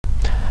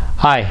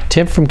Hi,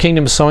 Tim from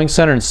Kingdom Sewing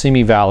Center in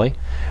Simi Valley.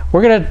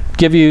 We're going to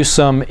give you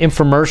some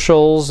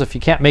infomercials. If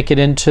you can't make it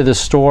into the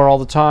store all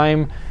the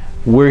time,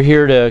 we're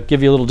here to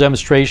give you a little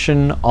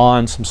demonstration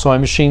on some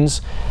sewing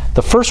machines.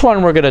 The first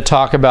one we're going to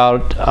talk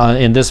about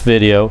in this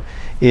video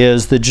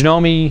is the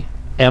Janome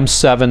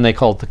M7, they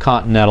call it the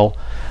Continental.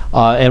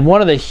 And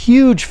one of the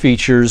huge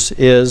features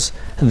is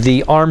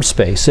the arm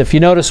space. If you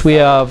notice, we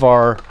have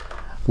our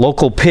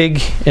local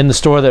pig in the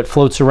store that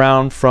floats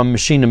around from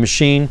machine to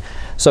machine.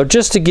 So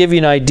just to give you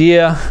an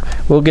idea,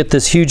 we'll get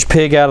this huge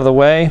pig out of the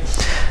way.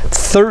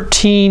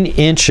 13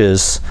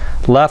 inches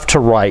left to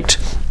right.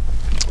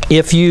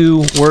 If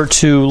you were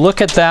to look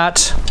at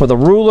that with a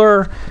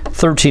ruler,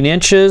 13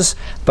 inches,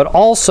 but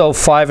also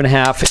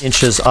 5.5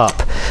 inches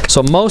up.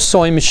 So most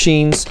sewing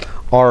machines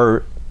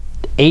are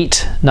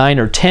 8, 9,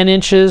 or 10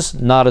 inches,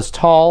 not as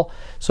tall.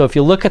 So if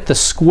you look at the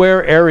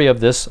square area of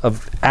this,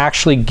 of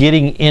actually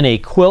getting in a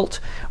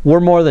quilt, we're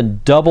more than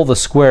double the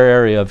square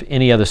area of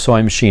any other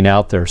sewing machine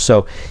out there.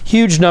 So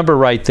huge number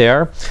right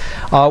there.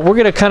 We're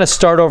going to kind of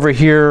start over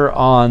here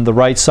on the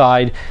right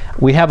side.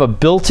 We have a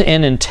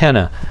built-in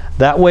antenna.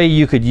 That way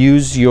you could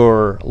use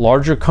your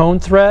larger cone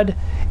thread.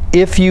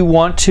 If you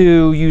want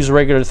to use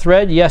regular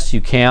thread, yes,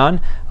 you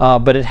can,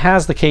 but it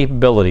has the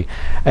capability.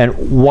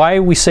 And why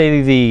we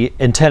say the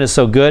antenna is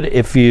so good,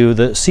 if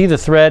you see the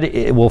thread,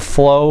 it will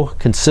flow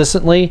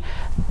consistently.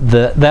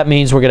 That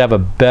means we're going to have a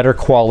better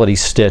quality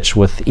stitch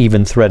with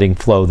even threading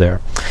flow there.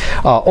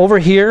 Over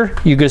here,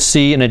 you can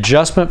see an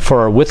adjustment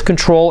for our width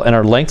control and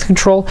our length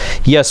control.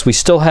 Yes, we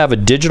still have a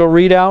digital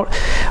readout,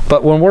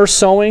 but when we're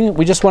sewing,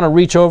 we just want to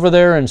reach over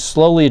there and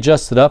slowly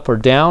adjust it up or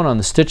down on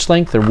the stitch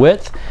length or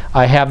width.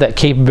 I have that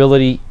capability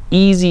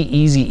easy,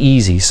 easy,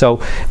 easy.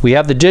 So we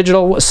have the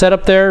digital set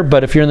up there,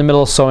 but if you're in the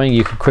middle of sewing,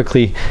 you can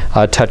quickly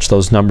touch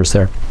those numbers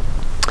there.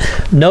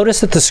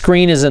 Notice that the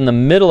screen is in the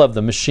middle of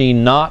the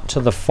machine, not to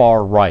the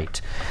far right.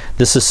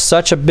 This is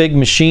such a big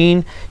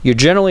machine. You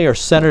generally are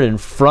centered in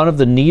front of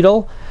the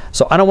needle,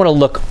 so I don't want to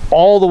look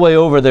all the way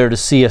over there to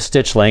see a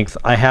stitch length.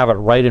 I have it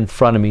right in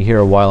front of me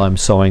here while I'm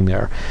sewing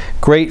there.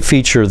 Great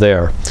feature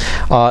there.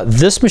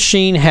 This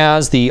machine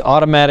has the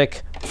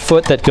automatic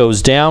foot that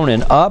goes down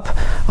and up.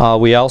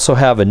 We also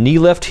have a knee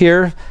lift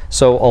here,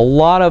 so a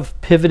lot of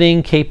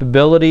pivoting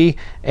capability,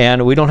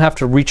 and we don't have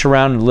to reach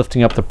around and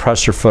lifting up the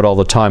presser foot all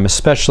the time,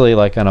 especially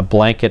like on a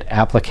blanket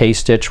applique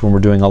stitch when we're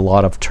doing a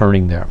lot of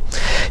turning there.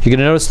 You're going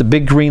to notice the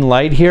big green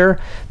light here.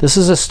 This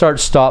is a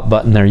start-stop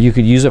button there. You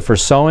could use it for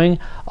sewing.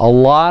 A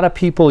lot of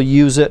people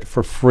use it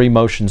for free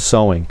motion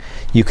sewing.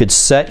 You could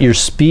set your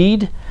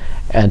speed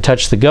and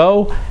touch the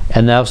go,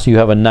 and now you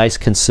have a nice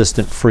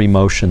consistent free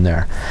motion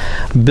there.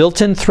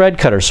 Built-in thread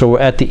cutter, so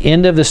at the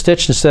end of the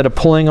stitch, instead of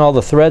pulling all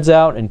the threads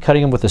out and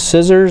cutting them with the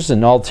scissors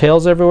and all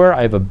tails everywhere,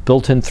 I have a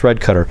built-in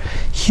thread cutter.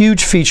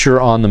 Huge feature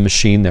on the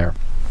machine there.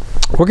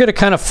 We're going to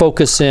kind of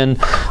focus in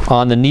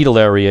on the needle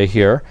area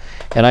here,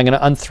 and I'm going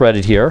to unthread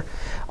it here.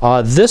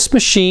 This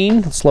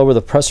machine, let's lower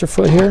the presser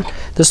foot here.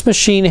 This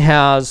machine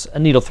has a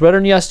needle threader,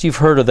 and yes, you've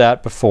heard of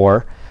that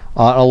before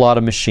on a lot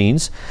of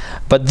machines,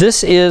 but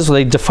this is what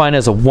they define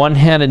as a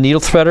one-handed needle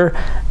threader.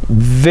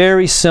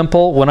 Very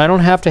simple. When I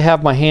don't have to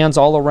have my hands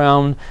all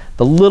around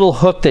the little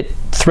hook that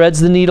threads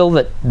the needle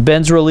that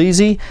bends real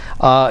easy,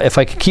 if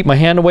I can keep my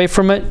hand away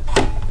from it,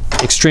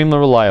 extremely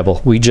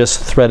reliable. We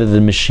just threaded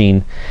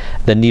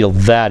the needle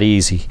that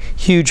easy.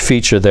 Huge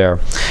feature there.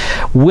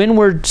 When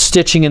we're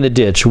stitching in the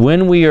ditch,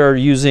 when we are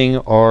using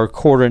our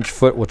 1/4 inch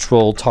foot, which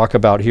we'll talk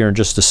about here in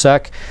just a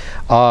sec,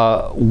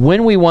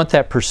 when we want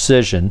that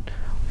precision,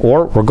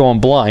 or we're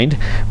going blind,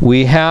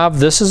 we have,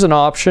 this is an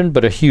option,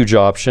 but a huge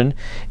option,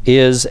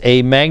 is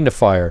a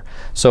magnifier.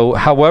 So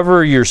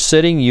however you're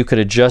sitting, you could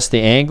adjust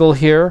the angle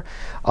here,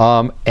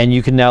 and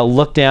you can now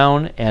look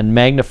down and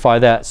magnify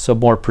that some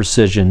more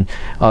precision.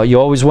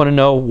 You always want to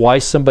know why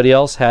somebody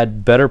else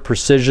had better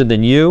precision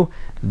than you.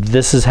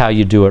 This is how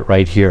you do it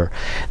right here.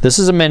 This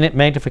is a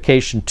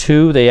magnification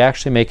 2. They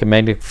actually make a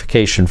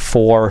magnification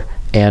 4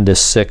 and a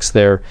 6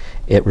 there.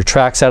 It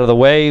retracts out of the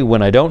way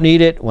when I don't need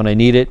it. When I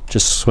need it,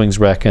 just swings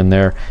back in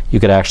there.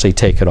 You could actually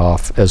take it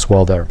off as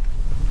well there.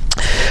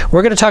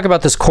 We're going to talk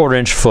about this 1/4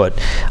 inch foot.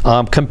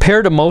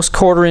 Compared to most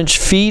 1/4 inch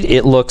feet,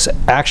 it looks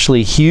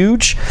actually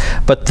huge,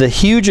 but the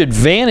huge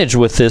advantage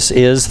with this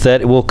is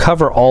that it will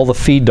cover all the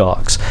feed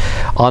dogs.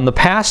 On the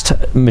past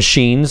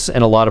machines,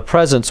 and a lot of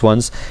present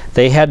ones,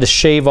 they had to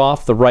shave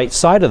off the right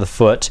side of the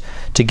foot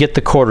to get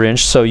the 1/4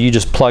 inch, so you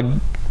just plugged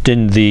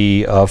in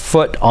the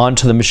foot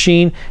onto the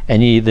machine,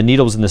 and the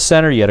needle was in the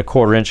center. You had a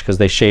 1/4 inch because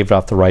they shaved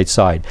off the right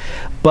side,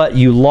 but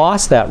you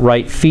lost that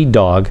right feed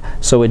dog,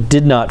 so it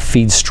did not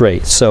feed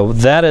straight. So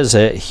that is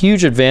a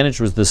huge advantage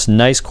with this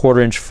nice 1/4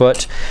 inch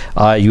foot.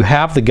 You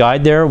have the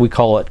guide there. We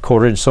call it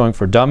 1/4 inch sewing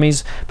for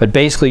dummies, but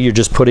basically you're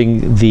just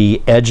putting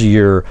the edge of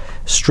your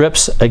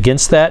strips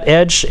against that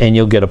edge and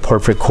you'll get a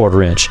perfect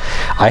 1/4 inch.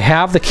 I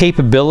have the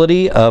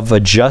capability of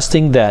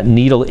adjusting that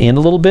needle in a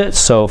little bit,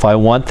 so if I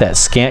want that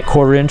scant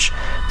 1/4 inch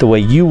the way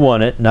you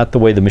want it, not the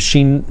way the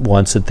machine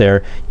wants it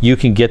there, you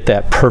can get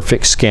that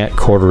perfect scant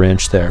 1/4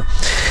 inch there.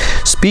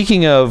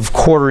 Speaking of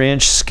 1/4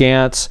 inch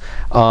scants,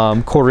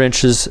 1/4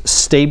 inches,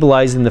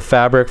 stabilizing the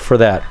fabric for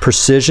that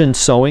precision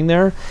sewing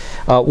there.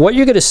 What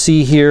you're going to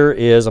see here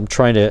is, I'm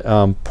trying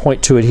to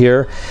point to it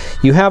here,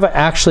 you have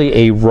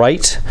actually a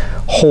right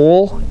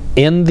hole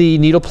in the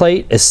needle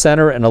plate, a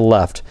center and a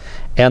left.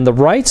 And the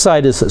right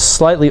side is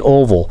slightly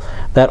oval.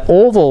 That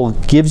oval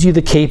gives you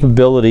the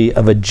capability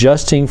of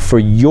adjusting for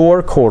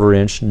your 1/4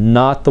 inch,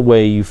 not the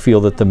way you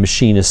feel that the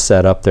machine is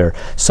set up there.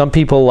 Some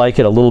people like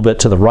it a little bit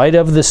to the right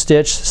of the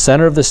stitch,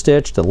 center of the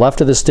stitch, the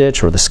left of the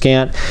stitch, or the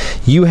scant.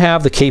 You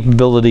have the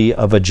capability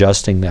of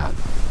adjusting that.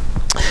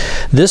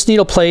 This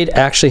needle plate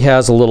actually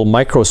has a little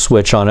micro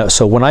switch on it,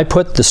 so when I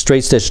put the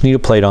straight stitch needle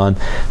plate on,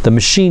 the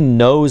machine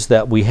knows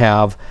that we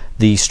have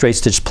the straight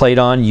stitch plate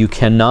on. You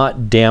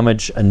cannot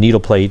damage a needle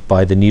plate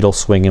by the needle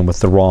swinging with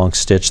the wrong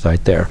stitch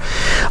right there.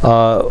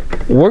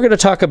 We're going to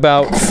talk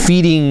about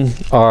feeding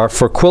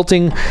for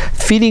quilting,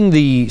 feeding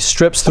the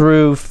strips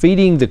through,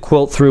 feeding the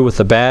quilt through with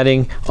the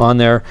batting on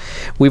there.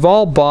 We've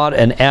all bought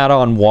an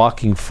add-on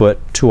walking foot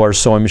to our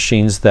sewing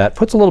machines that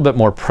puts a little bit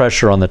more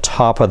pressure on the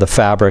top of the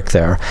fabric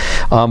there.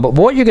 But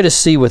what you're going to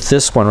see with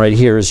this one right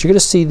here is you're going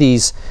to see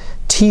these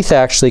teeth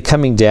actually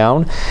coming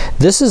down.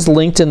 This is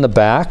linked in the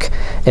back,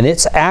 and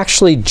it's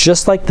actually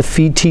just like the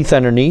feed teeth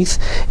underneath.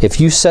 If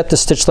you set the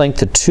stitch length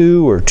to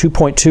 2 or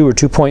 2.2 or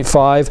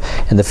 2.5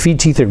 and the feed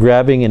teeth are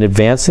grabbing and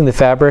advancing the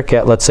fabric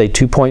at, let's say,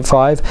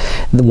 2.5,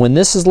 when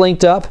this is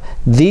linked up,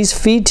 these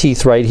feed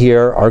teeth right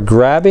here are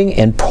grabbing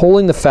and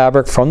pulling the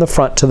fabric from the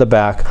front to the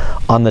back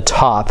on the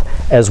top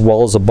as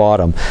well as the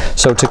bottom.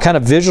 So to kind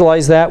of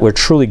visualize that, we're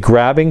truly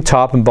grabbing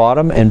top and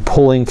bottom and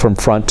pulling from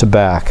front to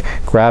back,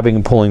 grabbing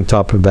and pulling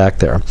top and back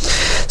there.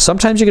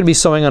 Sometimes you're going to be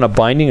sewing on a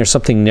binding or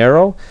something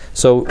narrow,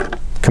 so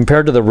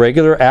compared to the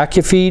regular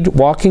AccuFeed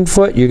walking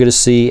foot, you're going to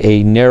see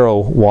a narrow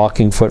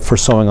walking foot for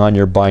sewing on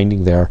your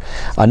binding there.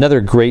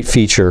 Another great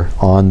feature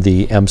on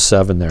the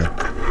M7 there.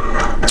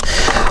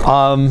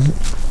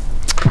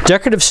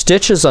 Decorative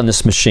stitches on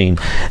this machine.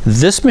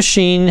 This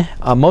machine,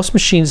 most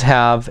machines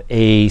have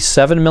a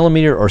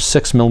 7mm or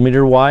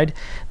 6mm wide.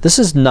 This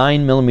is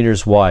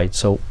 9mm wide,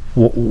 so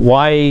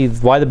why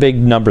the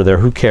big number there?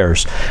 Who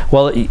cares?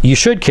 Well, you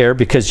should care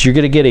because you're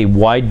going to get a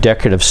wide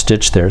decorative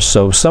stitch there.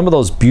 So some of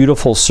those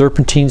beautiful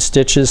serpentine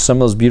stitches, some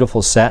of those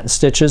beautiful satin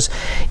stitches,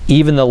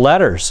 even the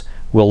letters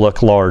will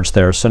look large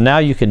there. So now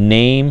you can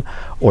name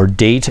or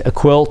date a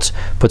quilt,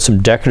 put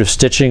some decorative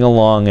stitching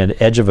along an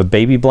edge of a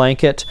baby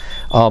blanket.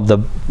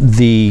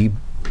 The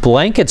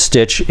blanket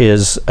stitch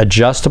is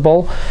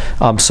adjustable,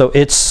 so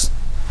it's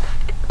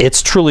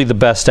truly the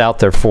best out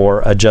there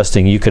for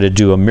adjusting. You could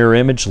do a mirror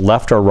image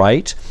left or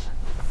right.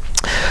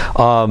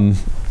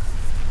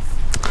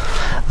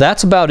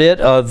 That's about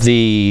it of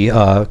the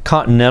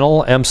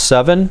Continental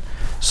M7.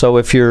 So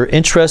if you're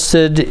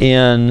interested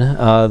in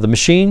the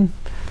machine,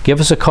 give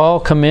us a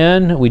call, come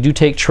in. We do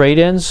take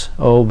trade-ins.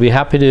 We'll be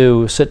happy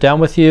to sit down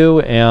with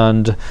you,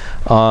 and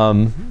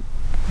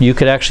you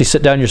could actually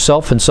sit down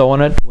yourself and sew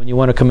on it when you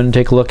want to come in and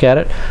take a look at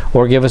it,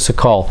 or give us a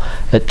call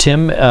at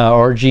Tim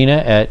or Gina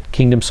at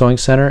Kingdom Sewing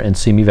Center in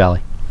Simi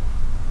Valley.